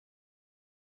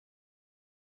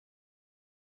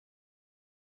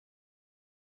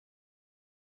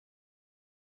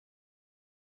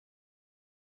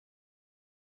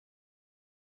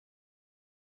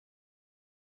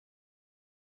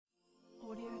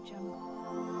Audio Jungle.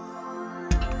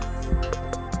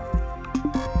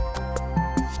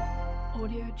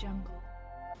 Audio Jungle.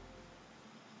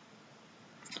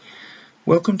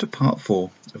 Welcome to part 4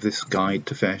 of this guide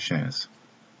to fair shares.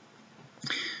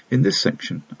 In this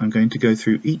section I'm going to go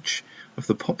through each of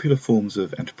the popular forms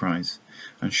of enterprise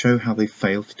and show how they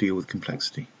fail to deal with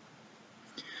complexity.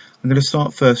 I'm going to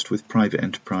start first with private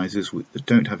enterprises that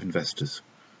don't have investors,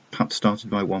 perhaps started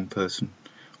by one person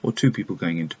or two people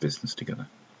going into business together.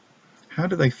 How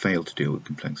do they fail to deal with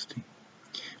complexity?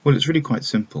 Well, it's really quite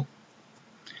simple.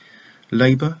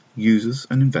 Labour, users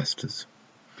and investors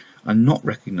are not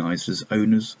recognised as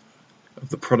owners of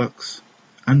the products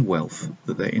and wealth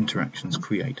that their interactions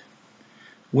create.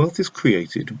 Wealth is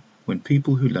created when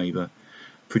people who labour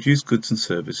produce goods and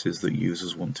services that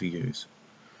users want to use,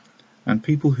 and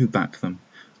people who back them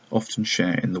often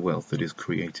share in the wealth that is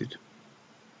created.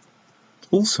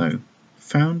 Also,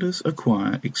 founders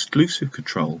acquire exclusive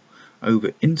control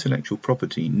over intellectual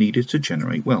property needed to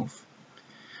generate wealth.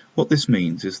 What this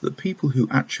means is that people who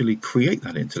actually create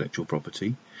that intellectual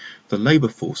property, the labour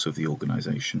force of the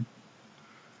organisation,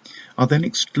 are then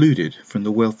excluded from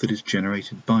the wealth that is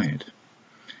generated by it.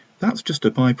 That's just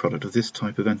a byproduct of this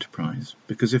type of enterprise,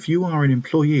 because if you are an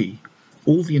employee,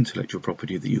 all the intellectual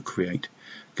property that you create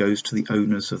goes to the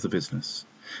owners of the business.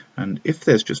 And if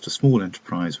there's just a small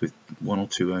enterprise with one or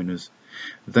two owners,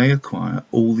 they acquire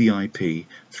all the IP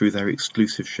through their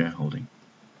exclusive shareholding.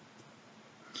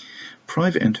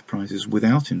 Private enterprises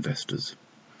without investors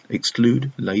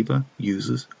exclude labour,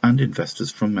 users and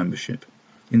investors from membership.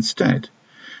 Instead,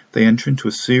 they enter into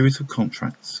a series of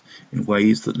contracts in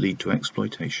ways that lead to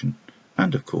exploitation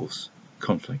and, of course,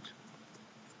 conflict.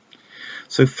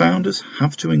 So founders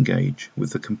have to engage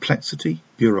with the complexity,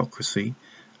 bureaucracy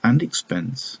and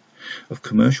expense of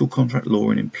commercial contract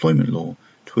law and employment law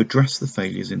to address the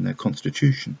failures in their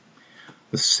constitution.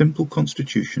 The simple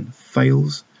constitution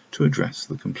fails to address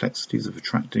the complexities of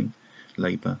attracting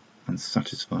labour and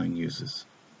satisfying users.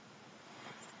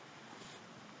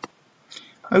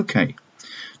 Okay,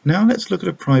 now let's look at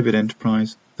a private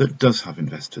enterprise that does have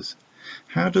investors.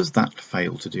 How does that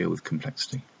fail to deal with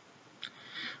complexity?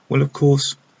 Well, of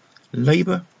course,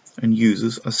 labour and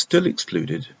users are still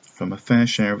excluded from a fair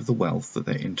share of the wealth that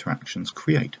their interactions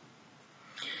create.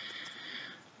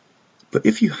 But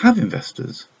if you have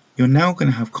investors, you're now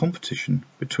going to have competition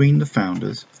between the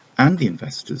founders and the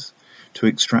investors to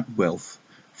extract wealth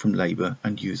from labour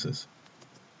and users.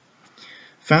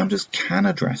 Founders can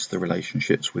address the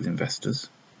relationships with investors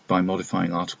by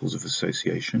modifying articles of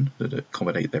association that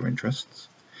accommodate their interests,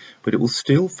 but it will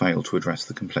still fail to address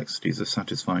the complexities of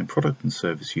satisfying product and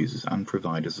service users and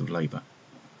providers of labour.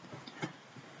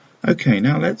 Okay,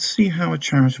 now let's see how a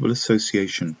charitable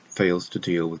association fails to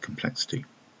deal with complexity.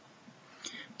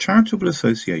 Charitable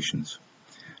associations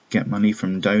get money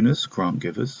from donors, grant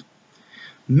givers,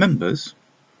 members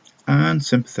and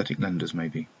sympathetic lenders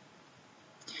maybe.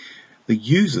 The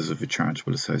users of a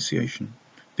charitable association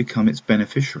become its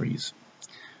beneficiaries,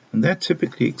 and they're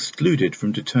typically excluded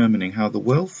from determining how the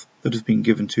wealth that has been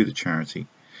given to the charity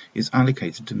is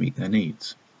allocated to meet their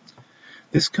needs.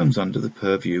 This comes under the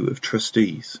purview of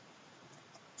trustees.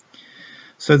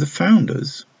 So the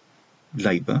founders,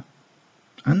 labour,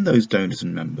 and those donors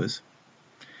and members,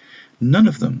 none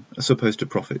of them are supposed to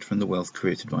profit from the wealth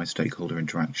created by stakeholder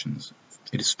interactions.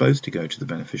 It is supposed to go to the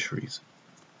beneficiaries.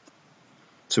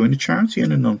 So in a charity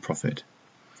and a non-profit,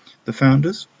 the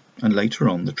founders, and later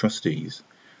on the trustees,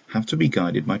 have to be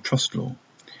guided by trust law,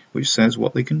 which says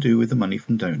what they can do with the money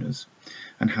from donors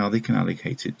and how they can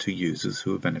allocate it to users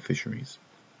who are beneficiaries.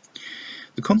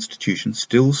 The Constitution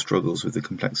still struggles with the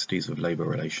complexities of labour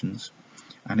relations,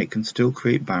 and it can still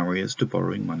create barriers to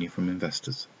borrowing money from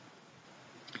investors.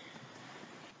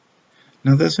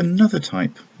 Now there's another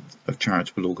type of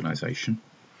charitable organisation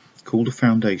called a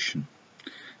foundation.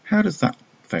 How does that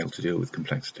fail to deal with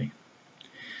complexity?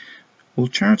 Well,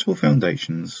 charitable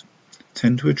foundations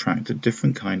tend to attract a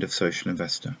different kind of social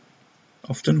investor,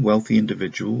 often wealthy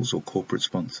individuals or corporate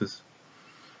sponsors,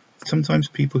 sometimes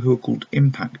people who are called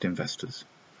impact investors,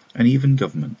 and even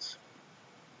governments.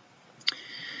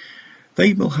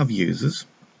 They will have users,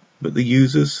 but the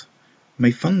users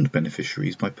may fund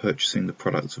beneficiaries by purchasing the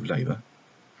products of labour,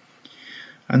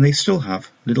 and they still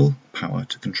have little power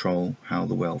to control how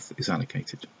the wealth is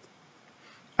allocated.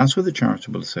 As with a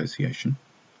charitable association,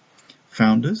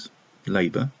 founders,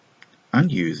 labour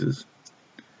and users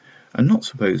are not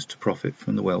supposed to profit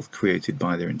from the wealth created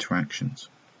by their interactions.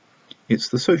 It's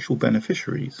the social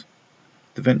beneficiaries,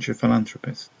 the venture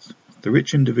philanthropists, the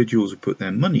rich individuals who put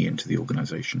their money into the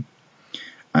organisation,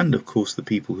 and of course the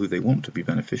people who they want to be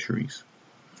beneficiaries,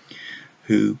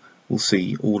 who will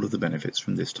see all of the benefits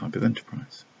from this type of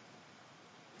enterprise.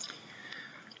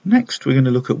 Next, we're going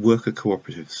to look at worker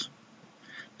cooperatives.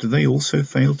 Do they also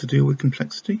fail to deal with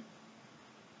complexity?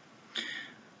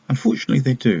 Unfortunately,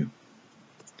 they do.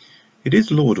 It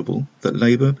is laudable that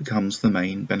labour becomes the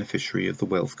main beneficiary of the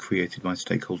wealth created by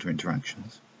stakeholder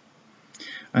interactions.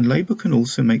 And labour can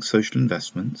also make social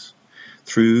investments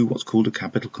through what's called a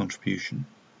capital contribution.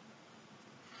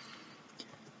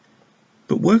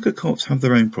 But worker co-ops have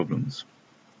their own problems.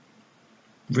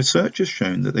 Research has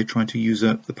shown that they try to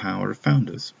usurp the power of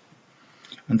founders,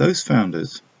 and those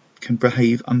founders can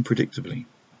behave unpredictably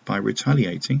by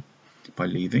retaliating, by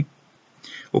leaving,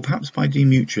 or perhaps by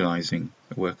demutualising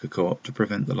a worker co-op to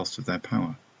prevent the loss of their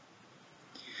power.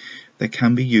 There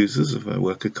can be users of a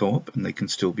worker co-op and they can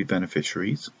still be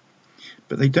beneficiaries,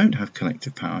 but they don't have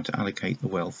collective power to allocate the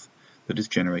wealth that is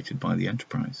generated by the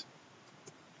enterprise.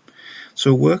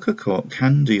 So a worker co-op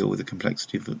can deal with the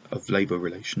complexity of labour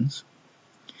relations,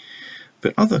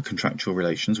 but other contractual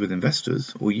relations with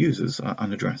investors or users are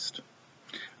unaddressed.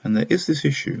 And there is this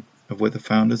issue of whether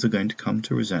founders are going to come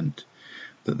to resent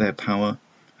that their power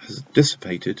has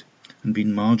dissipated and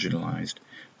been marginalised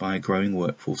by a growing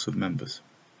workforce of members.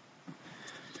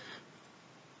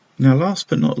 Now, last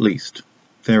but not least,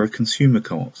 there are consumer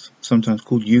co-ops, sometimes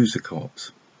called user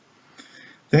co-ops.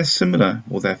 They're similar,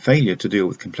 or their failure to deal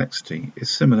with complexity is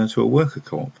similar to a worker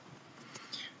co-op,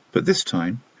 but this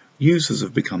time users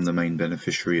have become the main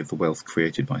beneficiary of the wealth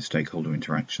created by stakeholder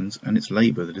interactions, and it's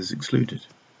labour that is excluded.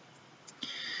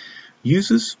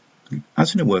 Users,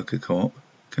 as in a worker co-op,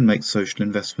 can make social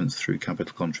investments through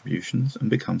capital contributions and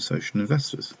become social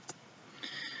investors.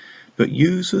 But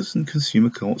users and consumer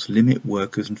co-ops limit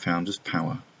workers' and founders'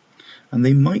 power, and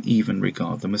they might even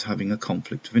regard them as having a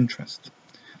conflict of interest.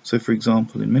 So, for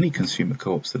example, in many consumer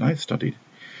co-ops that I've studied,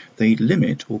 they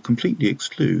limit or completely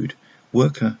exclude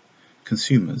worker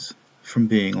consumers from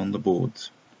being on the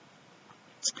boards.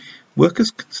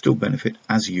 Workers can still benefit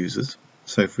as users.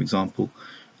 So, for example,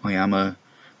 I am a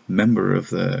member of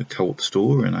the co-op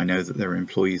store and I know that there are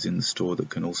employees in the store that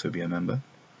can also be a member,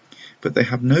 but they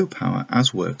have no power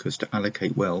as workers to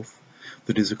allocate wealth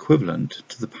that is equivalent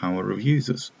to the power of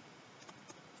users.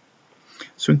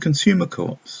 So in consumer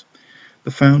co-ops,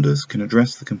 the founders can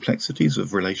address the complexities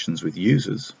of relations with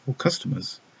users or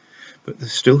customers, but they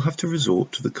still have to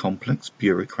resort to the complex,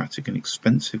 bureaucratic and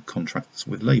expensive contracts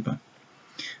with labour.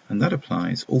 And that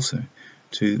applies also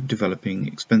to developing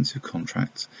expensive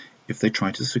contracts if they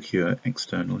try to secure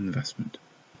external investment.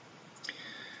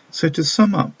 So to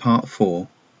sum up part 4,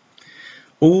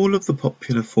 all of the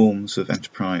popular forms of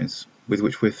enterprise with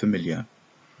which we're familiar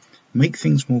make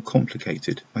things more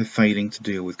complicated by failing to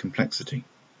deal with complexity.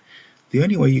 The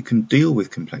only way you can deal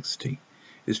with complexity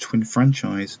is to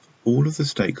enfranchise all of the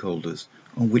stakeholders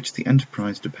on which the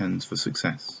enterprise depends for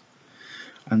success.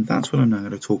 And that's what I'm now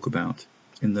going to talk about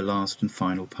in the last and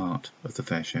final part of the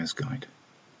FairShares Guide.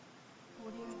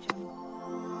 Audio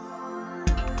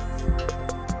Jungle.